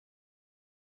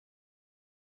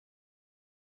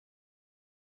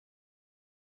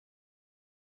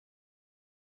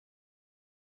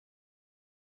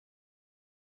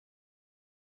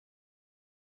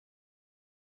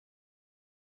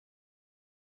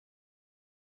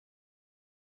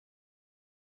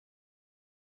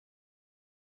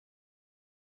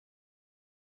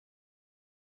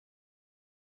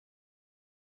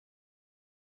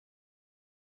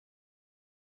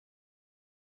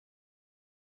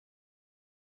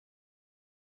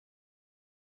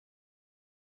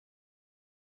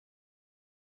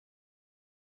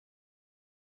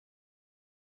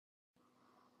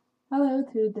Hello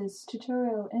to this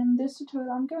tutorial. In this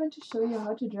tutorial I'm going to show you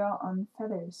how to draw on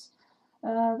feathers.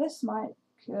 This might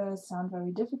sound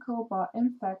very difficult, but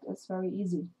in fact it's very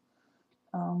easy.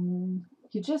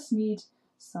 You just need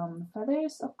some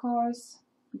feathers, of course,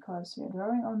 because you're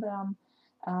drawing on them,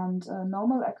 and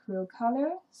normal acrylic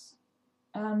colors,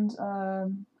 and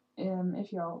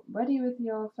if you're ready with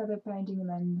your feather painting,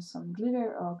 then some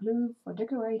glitter or glue for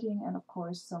decorating, and of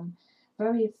course some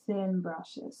very thin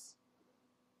brushes.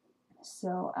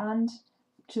 So, and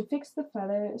to fix the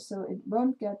feather so it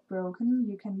won't get broken,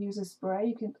 you can use a spray.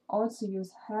 You can also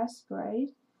use hairspray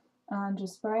and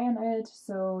just spray on it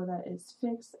so that it's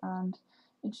fixed and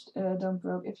it don't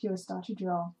break if you start to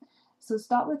draw. So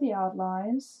start with the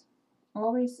outlines,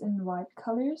 always in white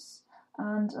colors,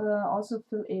 and also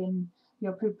fill in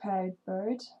your prepared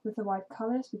bird with the white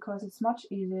colors, because it's much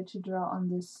easier to draw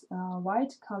on this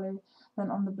white color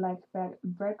than on the black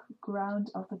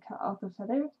background of the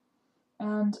feather.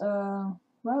 And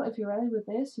well, if you're ready with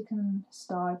this, you can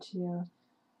start to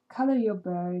color your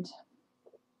bird,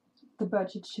 the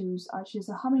bird you choose. I choose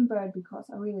a hummingbird because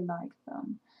I really like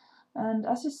them. And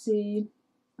as you see,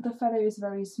 the feather is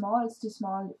very small. It's too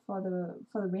small for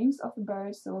the wings of the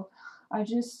bird, so I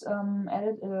just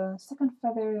added a second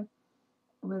feather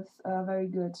with very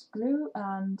good glue,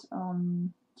 and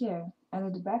yeah,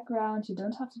 added the background. You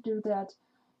don't have to do that,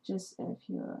 just if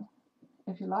you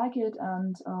like it.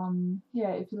 And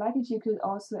yeah, if you like it, you could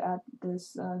also add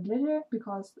this glitter,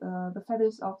 because the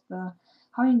feathers of the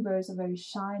hummingbirds are very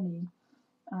shiny.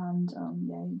 And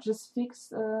yeah, you just fix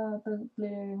the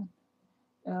glitter,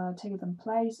 take it in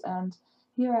place. And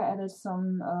here I added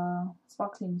some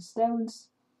sparkling stones,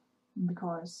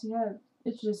 because yeah,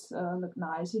 it just look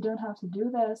nice. You don't have to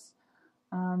do this.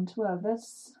 And well,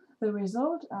 that's the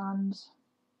result, and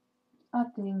I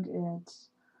think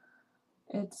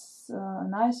it's a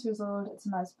nice result. It's a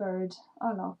nice bird.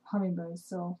 I love hummingbirds,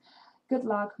 so good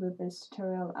luck with this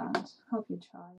tutorial and hope you try.